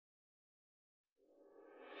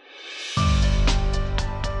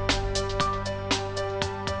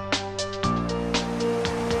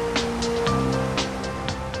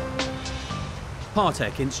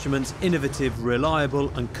Partech Instruments' innovative, reliable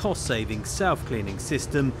and cost-saving self-cleaning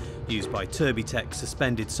system, used by Turbitech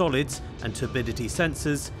suspended solids and turbidity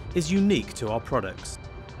sensors, is unique to our products.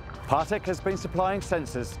 Partech has been supplying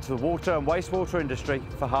sensors to the water and wastewater industry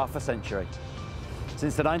for half a century.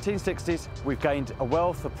 Since the 1960s, we've gained a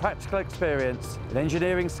wealth of practical experience in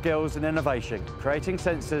engineering skills and innovation, creating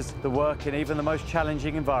sensors that work in even the most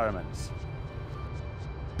challenging environments.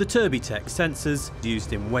 The Turbitech sensors,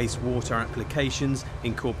 used in wastewater applications,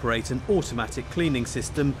 incorporate an automatic cleaning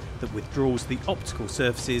system that withdraws the optical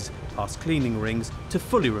surfaces past cleaning rings to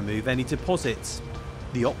fully remove any deposits.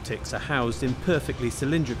 The optics are housed in perfectly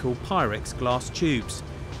cylindrical Pyrex glass tubes.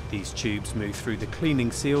 These tubes move through the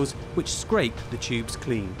cleaning seals, which scrape the tubes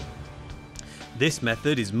clean. This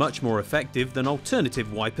method is much more effective than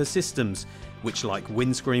alternative wiper systems, which, like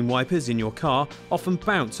windscreen wipers in your car, often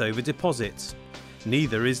bounce over deposits.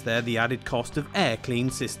 Neither is there the added cost of air clean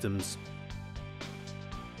systems.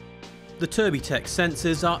 The Turbitech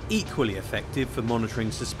sensors are equally effective for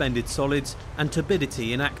monitoring suspended solids and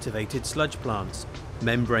turbidity in activated sludge plants,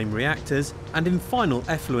 membrane reactors and in final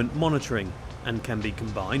effluent monitoring, and can be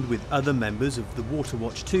combined with other members of the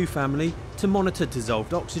WaterWatch 2 family to monitor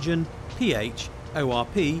dissolved oxygen, pH,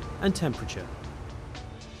 ORP and temperature.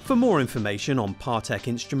 For more information on Partech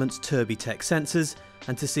Instruments' Turbitech sensors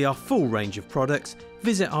and to see our full range of products,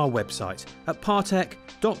 visit our website at partech.co.uk.